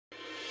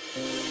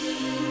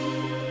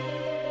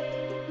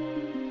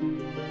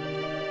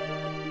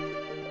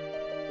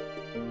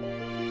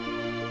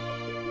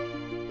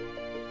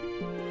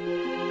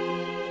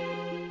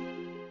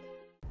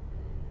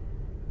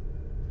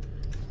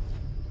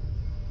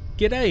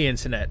G'day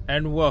Internet,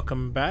 and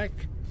welcome back.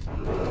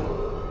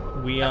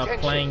 We are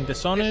playing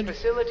Dishonored,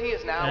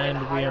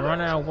 and we are on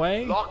our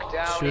way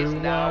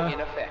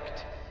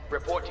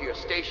Report to your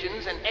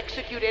stations and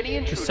execute any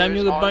intruders to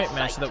Samuel the on Boatman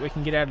site. so that we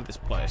can get out of this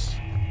place.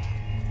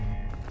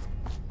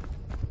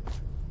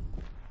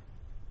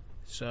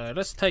 So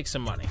let's take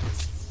some money.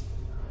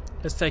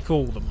 Let's take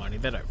all the money,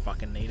 they don't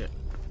fucking need it.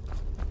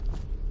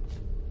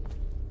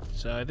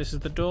 So this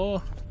is the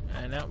door,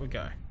 and out we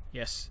go.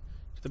 Yes,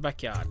 to the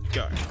backyard,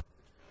 go.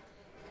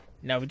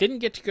 Now we didn't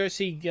get to go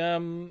see,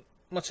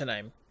 what's her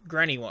name?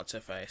 Granny what's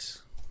her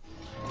face.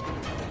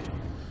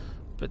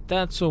 But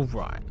that's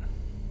alright.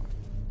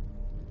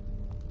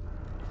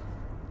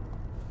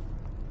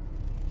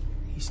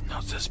 He's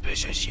not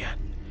suspicious yet.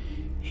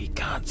 He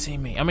can't see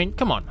me. I mean,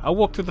 come on. I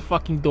walked through the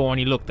fucking door and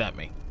he looked at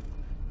me.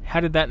 How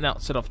did that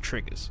not set off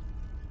triggers?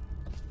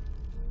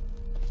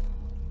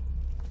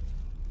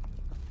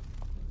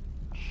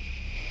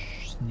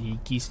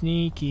 Sneaky,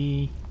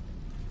 sneaky.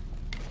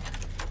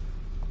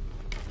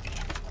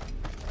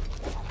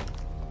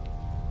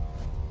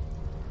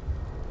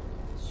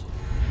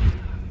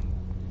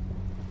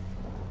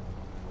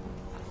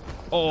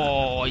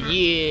 Oh,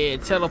 yeah.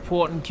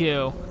 Teleport and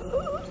kill.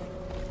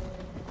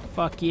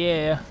 Fuck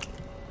yeah.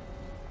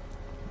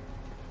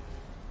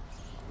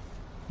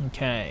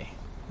 Okay.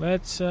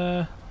 Let's,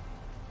 we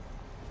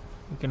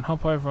can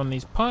hop over on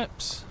these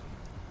pipes.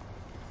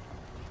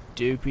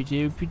 Doopy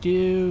doopy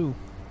doo.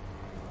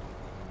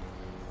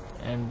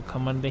 And we'll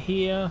come under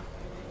here.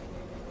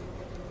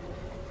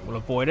 We'll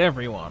avoid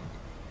everyone.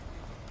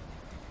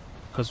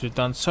 Because we've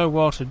done so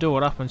well to do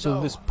it up until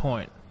this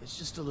point. It's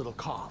just a little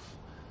cough.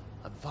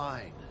 I'm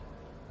fine.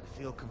 I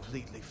feel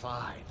completely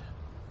fine.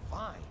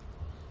 Fine.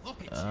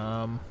 Look at you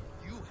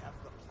have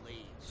the plague.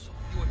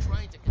 You are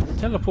trying to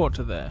Teleport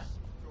to there.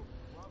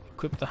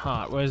 Equip the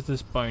heart. Where's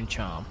this bone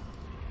charm?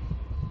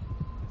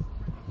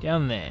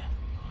 Down there.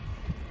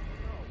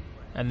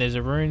 And there's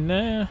a rune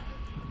there.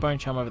 Bone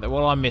charm over there.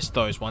 Well, I missed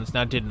those ones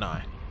now, didn't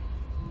I?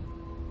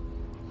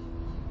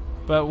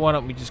 But why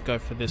don't we just go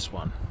for this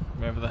one?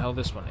 Wherever the hell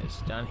this one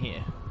is. Down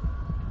here.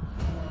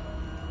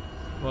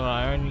 Well,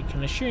 I only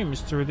can assume it's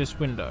through this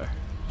window.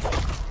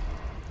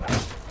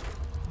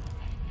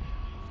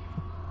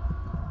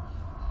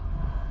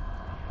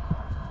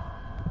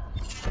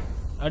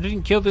 I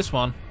didn't kill this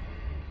one.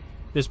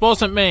 This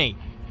wasn't me.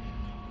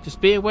 Just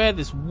be aware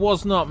this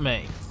was not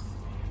me.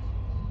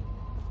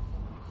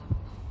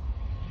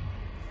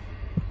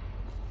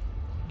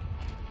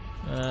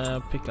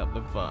 Pick up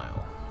the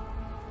vial.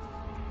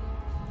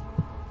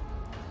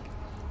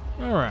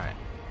 Alright.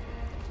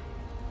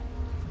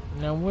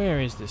 Now where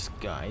is this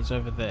guy? He's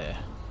over there.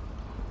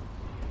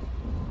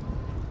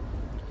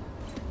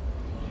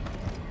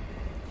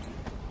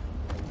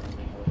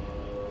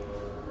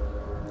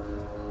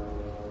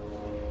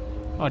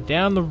 Oh,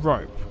 down the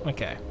rope.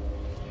 Okay.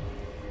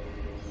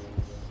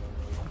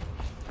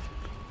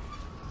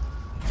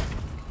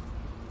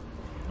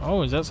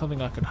 Oh, is that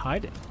something I could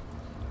hide in?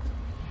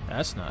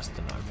 That's nice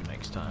to know for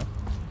next time.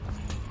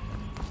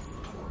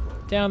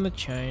 Down the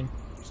chain.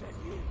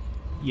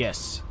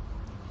 Yes.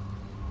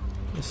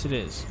 Yes, it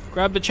is.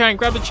 Grab the chain,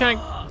 grab the chain!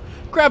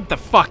 Grab the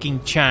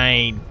fucking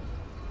chain!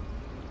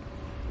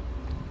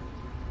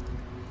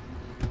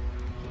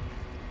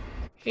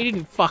 He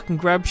didn't fucking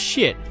grab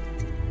shit.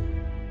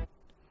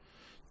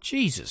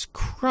 Jesus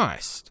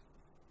Christ.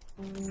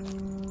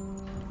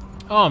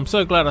 Oh, I'm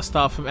so glad I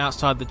start from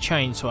outside the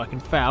chain so I can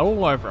foul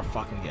all over a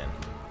fucking again.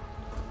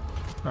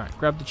 Right,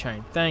 grab the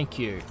chain. Thank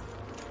you.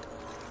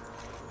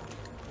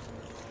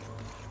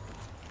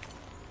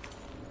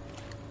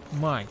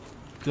 My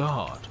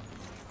God.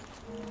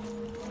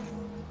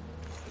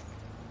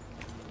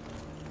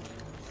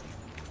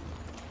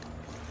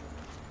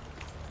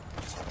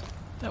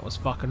 That was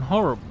fucking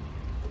horrible.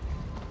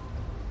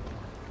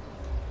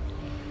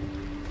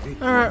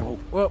 Alright,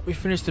 well, we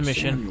finished the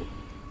mission. Samuel,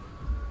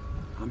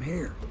 I'm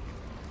here.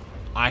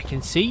 I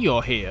can see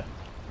you're here.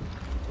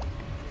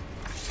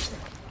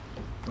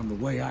 From the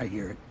way I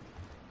hear it,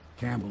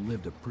 Campbell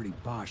lived a pretty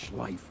posh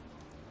life.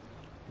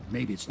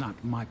 Maybe it's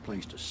not my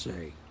place to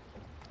say,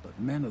 but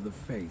men of the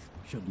faith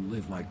shouldn't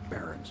live like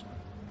barons.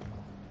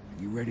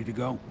 Are you ready to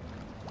go?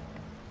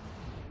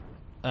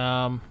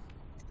 Have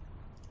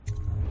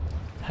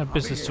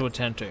business to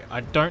attend to. I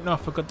don't know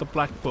if I got the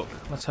black book.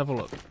 Let's have a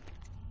look.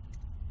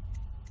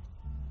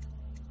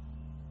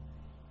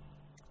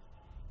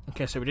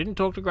 Okay, so we didn't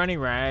talk to Granny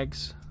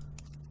Rags.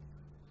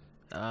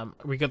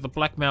 We got the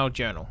blackmail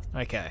journal.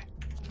 Okay.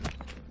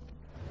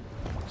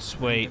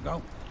 Sweet.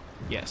 Go.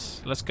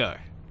 Yes, let's go.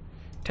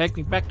 Take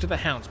me back to the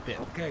Hound's Pit.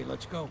 Okay,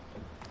 let's go.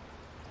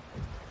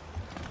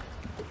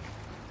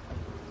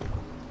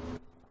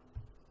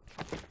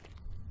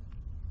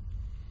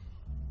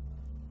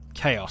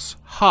 Chaos.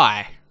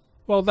 Hi.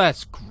 Well,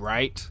 that's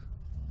great.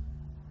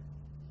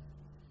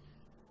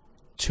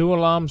 2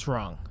 alarms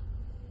rung.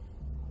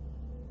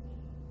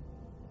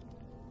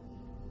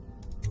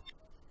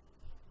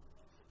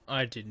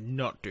 I did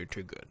not do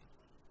too good.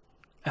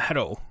 At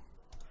all.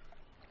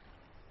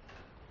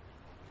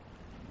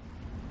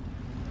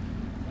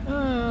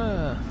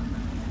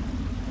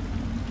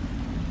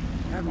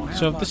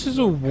 So if this is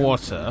all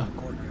water,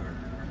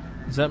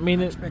 does that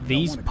mean that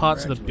these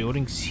parts of the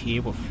buildings here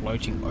were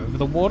floating over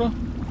the water?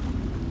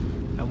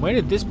 And where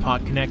did this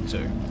part connect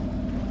to?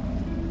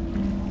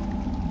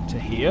 To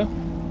here?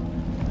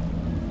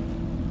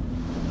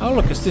 Oh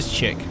look, it's this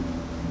chick.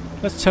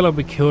 Let's tell her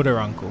we killed her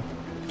uncle.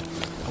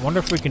 I wonder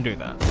if we can do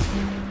that.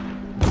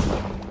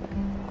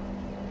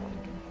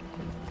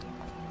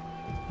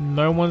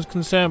 No one's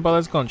concerned by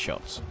those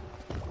gunshots.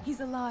 He's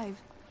alive.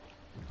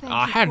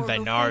 How did they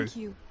know? Thank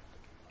you.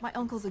 My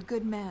uncle's a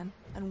good man,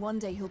 and one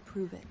day he'll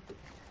prove it.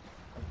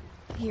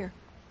 Here.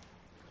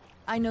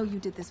 I know you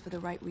did this for the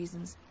right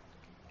reasons,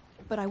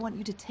 but I want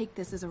you to take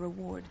this as a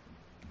reward.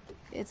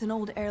 It's an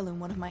old heirloom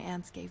one of my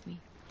aunts gave me.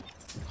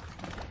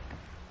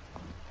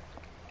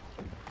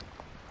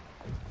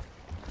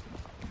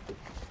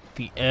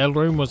 The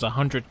heirloom was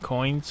 100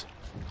 coins.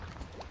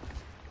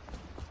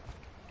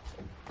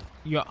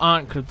 Your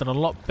aunt could have done a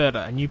lot better,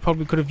 and you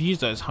probably could have used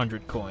those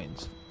 100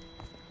 coins.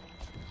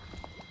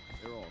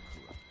 They're all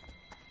corrupt.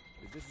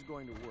 If this is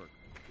going to work,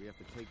 we have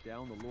to take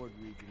down the Lord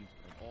Regent and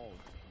all of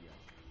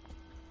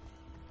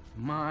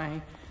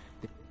the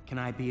Can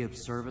I be of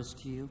service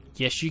to you?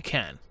 Yes, you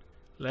can.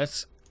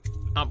 Let's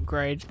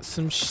upgrade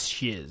some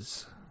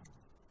shiz.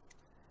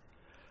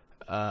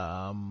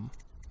 Oh,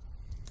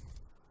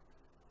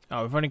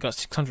 we've only got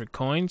 600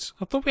 coins?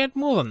 I thought we had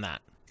more than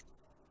that.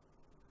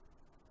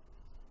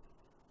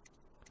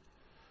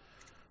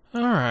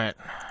 Alright.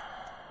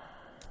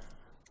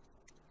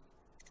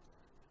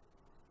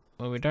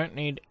 Well, we don't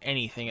need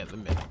anything at the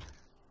minute.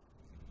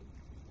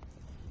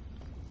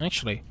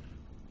 Actually,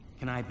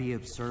 Can I be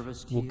of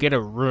service to we'll you? get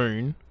a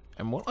rune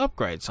and we'll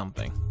upgrade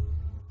something.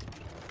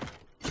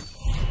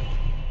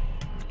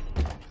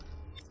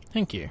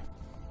 Thank you.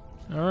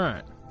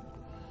 Alright.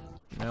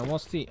 Now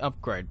what's the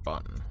upgrade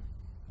button?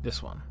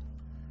 This one.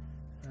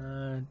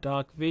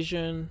 Dark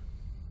vision.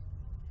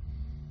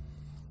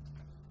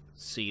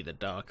 See the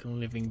dark and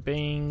living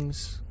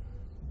beings.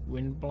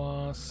 Wind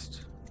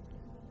blast.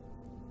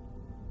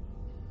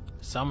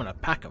 Summon a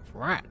pack of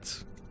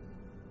rats.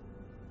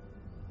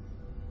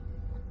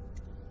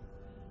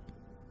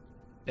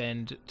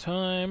 Bend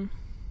time.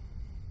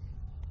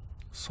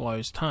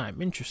 Slows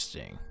time.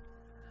 Interesting.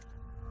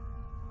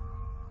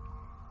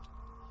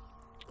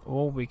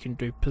 Or we can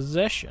do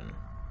possession.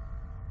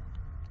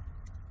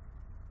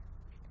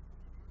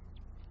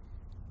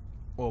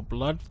 Or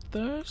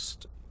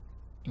bloodthirst.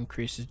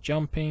 Increases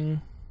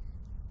jumping.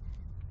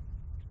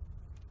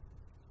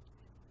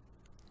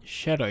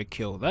 Shadow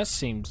kill. That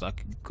seems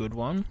like a good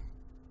one.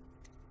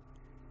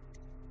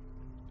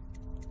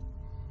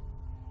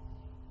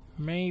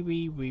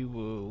 Maybe we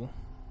will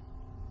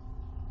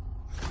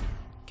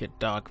get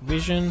dark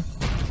vision.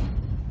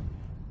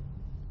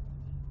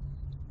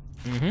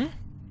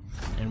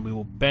 And we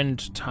will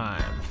bend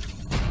time.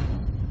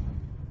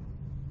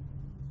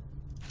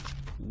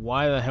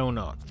 Why the hell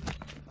not?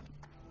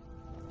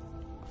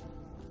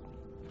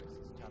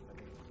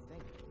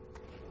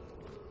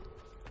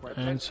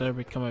 And so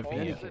we come over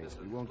here.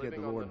 We won't get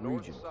the Lord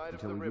Regent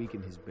until we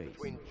weaken his base.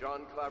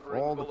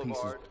 All the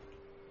pieces.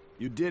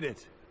 You did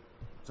it.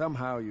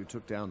 Somehow you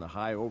took down the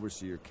High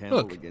Overseer Campbell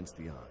Look. against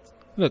the odds.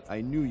 Look,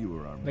 I knew you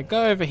were armed. the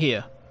guy over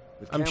here.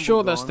 With I'm Campbell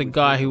sure that's gone, the we've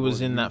guy put who the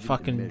was Lord in that Regent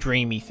fucking measure.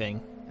 dreamy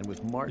thing. And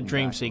with Martin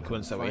dream back,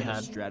 sequence that we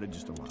finest had.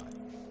 strategist alive.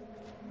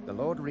 The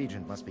Lord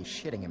Regent must be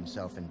shitting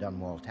himself in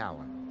Dunwall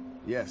Tower.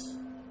 Yes,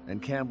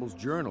 and Campbell's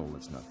journal,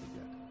 let's not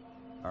forget.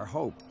 Our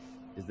hope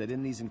is that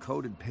in these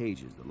encoded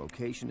pages, the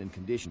location and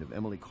condition of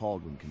Emily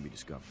Caldwin can be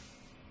discovered.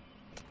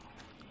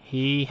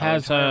 He Our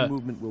has entire her.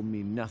 movement will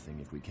mean nothing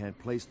if we can't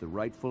place the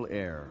rightful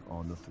heir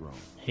on the throne.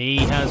 He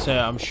has her.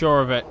 I'm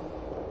sure of it.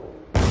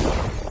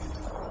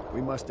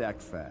 We must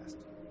act fast.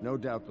 No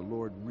doubt the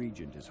Lord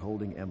Regent is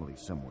holding Emily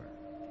somewhere,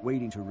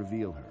 waiting to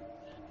reveal her.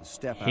 To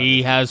step out He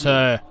as has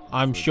her.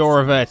 I'm for sure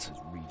of it. his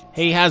regents.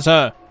 He has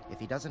her. If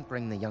he doesn't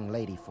bring the young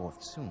lady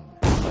forth soon,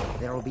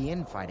 there will be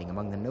infighting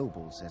among the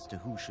nobles as to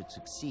who should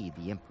succeed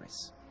the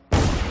Empress.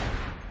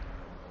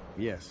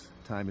 Yes,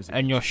 time is.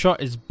 And your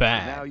shot is Now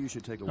bad. you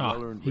should take a Oh,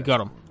 well-earned he rest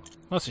got him. for a moment.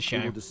 That's a We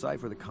will shame.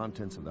 decipher the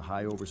contents of the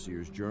High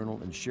Overseer's journal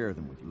and share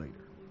them with you later.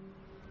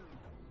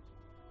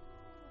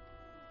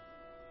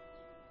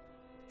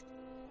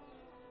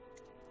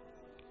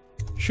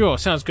 Sure,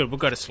 sounds good. We'll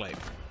go to sleep.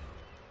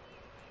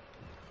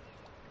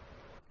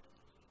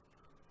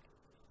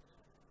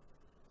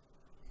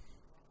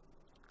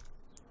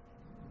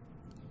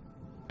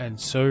 And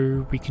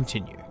so we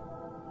continue.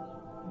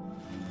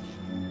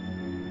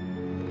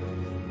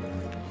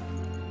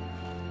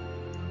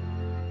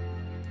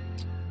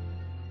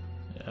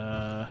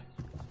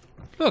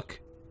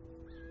 Look!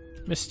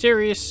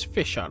 Mysterious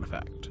fish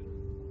artifact.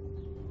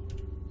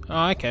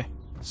 Oh, okay.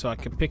 So I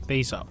can pick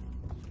these up.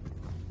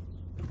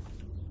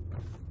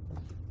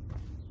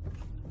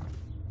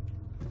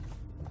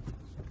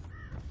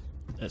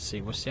 Let's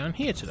see what's down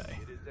here today.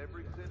 It is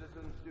every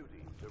citizen's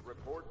duty to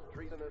report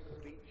treasonous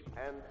speech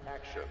and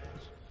actions.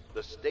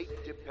 The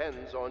state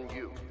depends on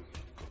you.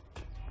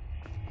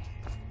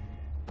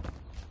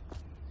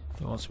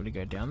 It wants me to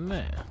go down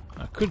there.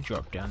 I could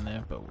drop down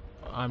there, but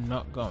I'm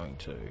not going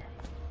to.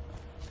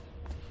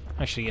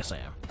 Actually, yes I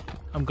am.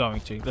 I'm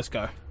going to. Let's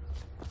go.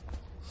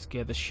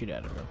 Scare the shit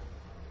out of him.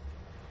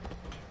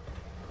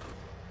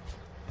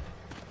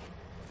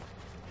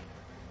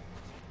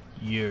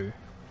 You.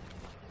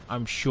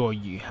 I'm sure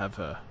you have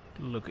her.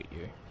 Look at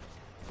you.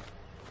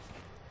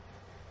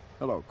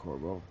 Hello,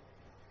 Corvo.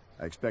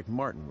 I expect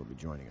Martin will be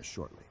joining us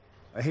shortly.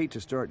 I hate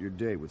to start your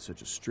day with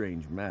such a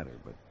strange matter,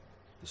 but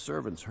the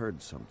servants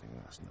heard something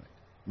last night.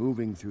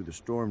 Moving through the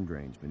storm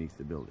drains beneath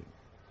the building.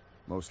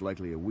 Most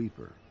likely a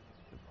weeper,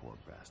 the poor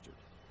bastard.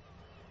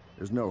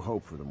 There's no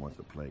hope for them once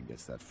the plague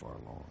gets that far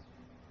along.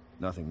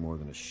 Nothing more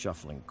than a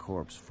shuffling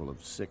corpse full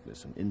of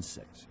sickness and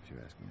insects, if you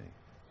ask me.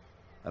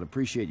 I'd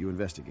appreciate you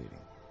investigating,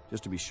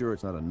 just to be sure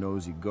it's not a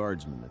nosy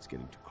guardsman that's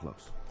getting too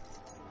close.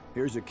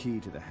 Here's a key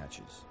to the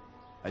hatches.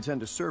 I'd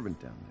send a servant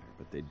down there,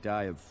 but they'd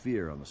die of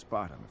fear on the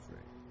spot, I'm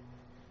afraid.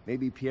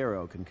 Maybe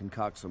Piero can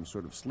concoct some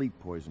sort of sleep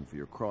poison for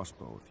your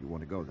crossbow if you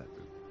want to go that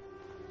route.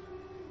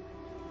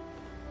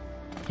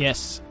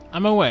 Yes,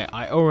 I'm aware.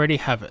 I already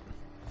have it.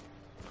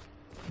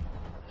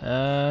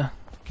 Can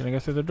I go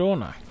through the door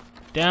now?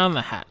 Down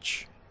the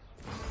hatch.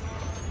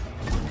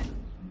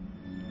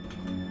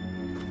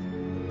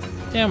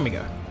 Down we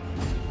go.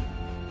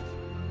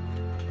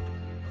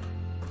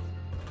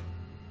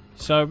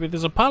 So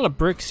there's a pile of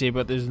bricks here,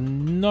 but there's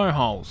no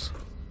holes.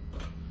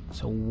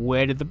 So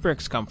where did the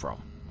bricks come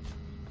from?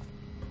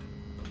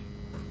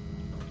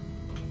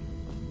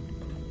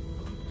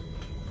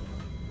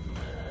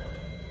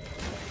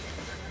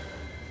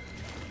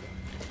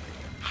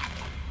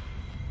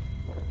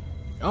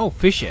 Oh,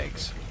 fish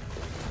eggs.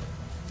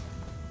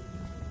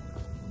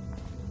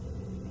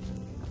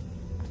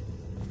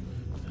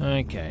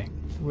 Okay,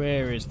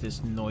 where is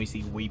this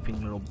noisy,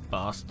 weeping little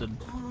bastard?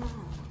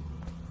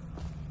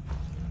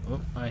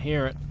 Oh, I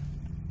hear it.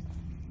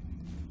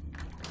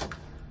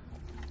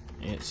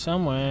 It's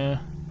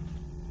somewhere.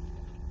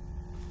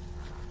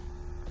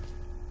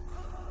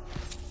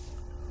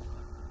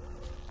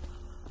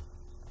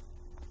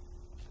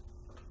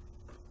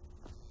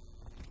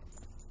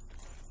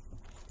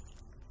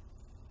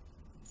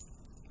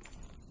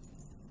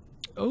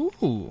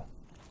 Ooh.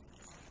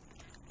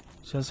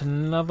 So there's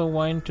another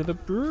way into the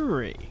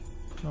brewery.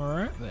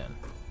 Alright then.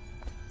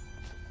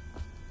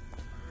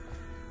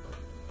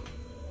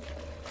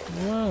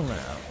 Well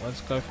now,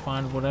 let's go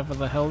find whatever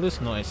the hell this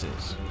noise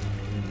is.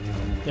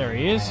 There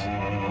he is.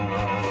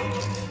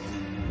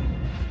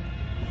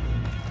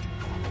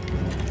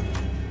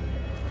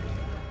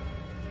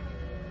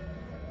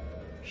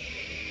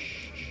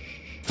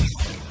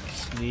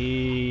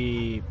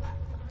 Sleep.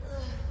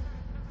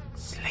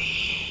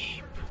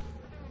 Sleep.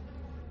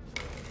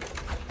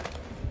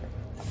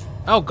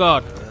 Oh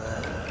god.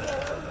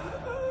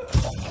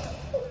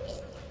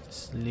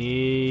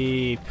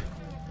 Sleep.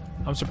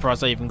 I'm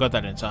surprised I even got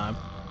that in time.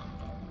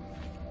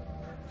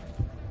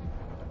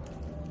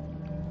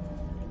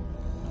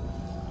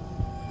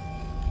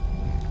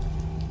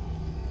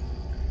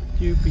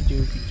 Doopy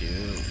doopy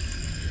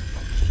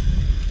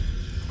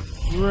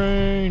doo.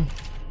 Rain.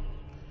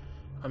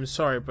 I'm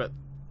sorry, but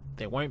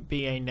there won't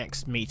be a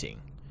next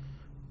meeting.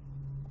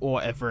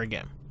 Or ever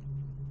again.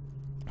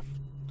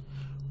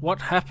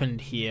 What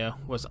happened here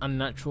was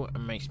unnatural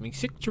and makes me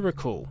sick to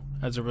recall.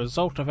 As a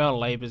result of our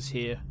labours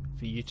here,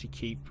 for you to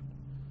keep...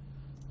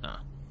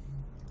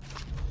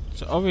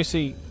 So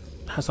obviously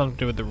has something to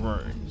do with the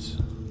runes.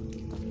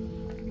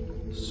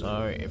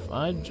 So if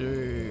I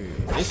do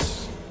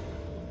this,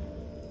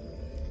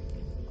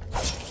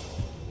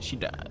 she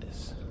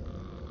dies.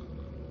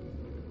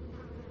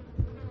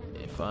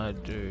 If I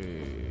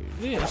do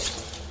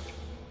this,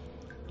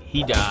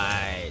 he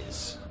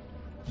dies.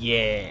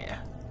 Yeah.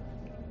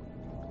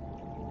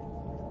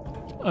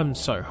 I'm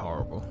so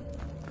horrible.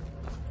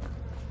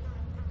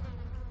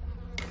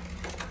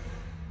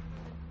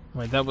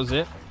 Wait, that was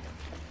it?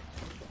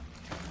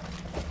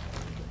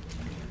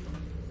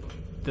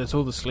 That's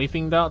all the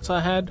sleeping darts I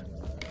had?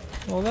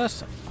 Well,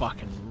 that's a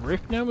fucking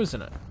rip now,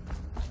 isn't it?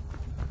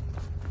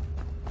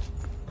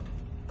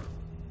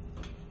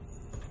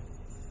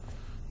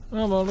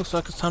 Oh well, looks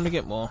like it's time to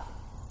get more.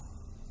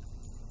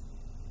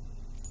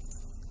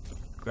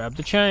 Grab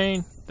the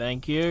chain.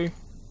 Thank you.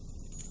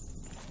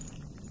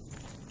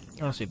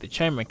 Honestly, the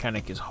chain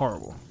mechanic is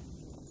horrible.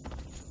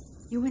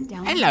 You went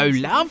down. Hello,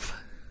 love!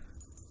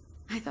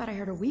 I thought I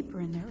heard a weeper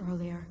in there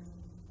earlier.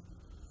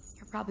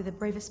 You're probably the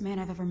bravest man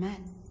I've ever met.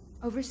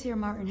 Overseer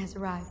Martin has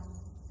arrived.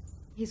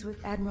 He's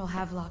with Admiral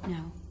Havelock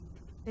now.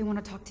 They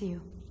want to talk to you.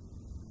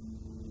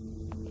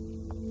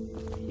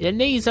 Your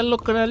knees are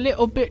looking a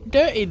little bit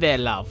dirty there,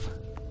 love.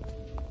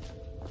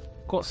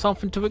 Got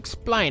something to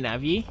explain,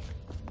 have you?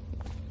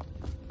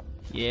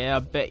 Yeah, I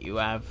bet you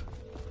have.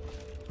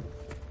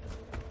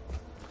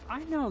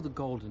 I know the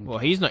Golden. Well,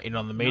 he's not in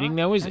on the meeting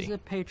now, is he? As a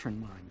patron,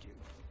 mind you.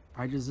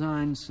 I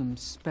designed some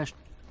special...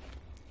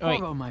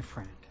 Corvo, my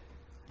friend.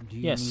 Do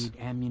you need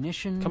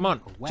ammunition? Come on,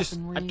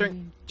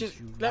 weaponry?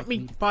 just let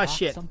me buy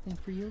shit. Something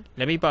for you?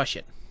 Let me buy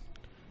shit.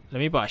 Let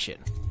me buy shit.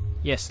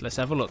 Yes, let's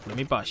have a look. Let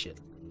me buy shit.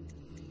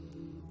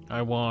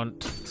 I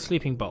want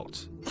sleeping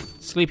bolts.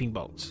 Sleeping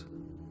bolts.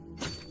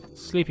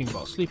 Sleeping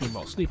bolts, sleeping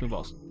bolts, sleeping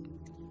bolts.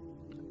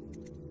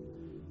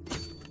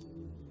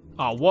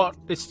 Oh, what?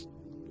 It's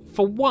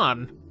for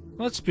one?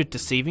 Well, that's a bit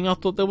deceiving. I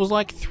thought there was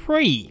like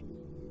 3.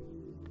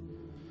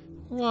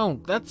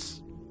 Well,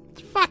 that's...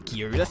 Fuck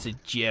you, that's a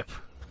jip.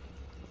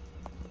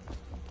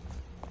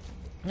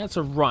 That's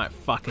a right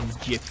fucking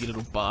jip, you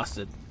little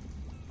bastard.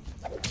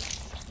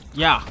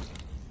 Yeah.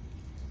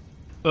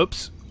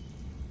 Oops.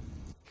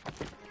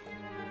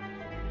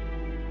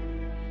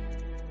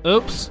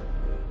 Oops.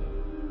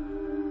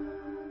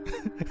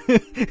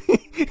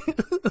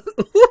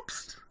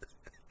 Oops.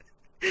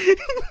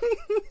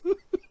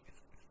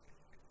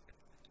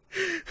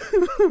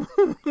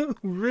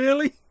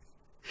 Really?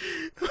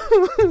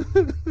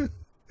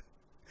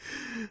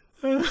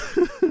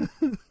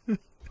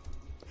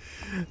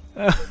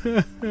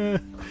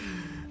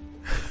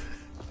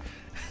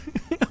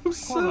 I'm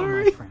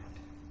sorry. My friend.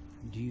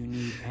 Do you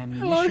need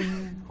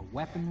ammunition or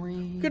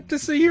weaponry? Good to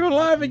see you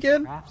alive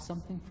again. Craft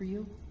something for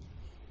you?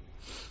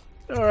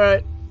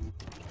 Alright.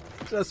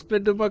 Did I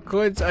spend all my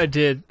coins? I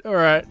did.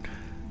 Alright.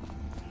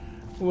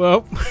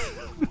 Well,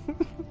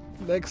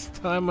 next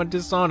time on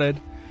Dishonored,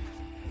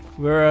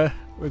 we're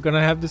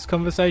gonna have this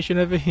conversation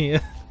over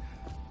here.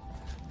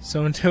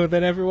 So until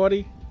then,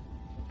 everybody,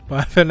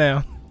 bye for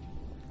now.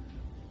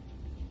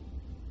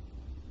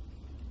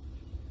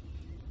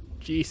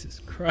 Jesus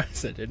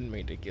Christ, I didn't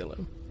mean to kill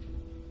him.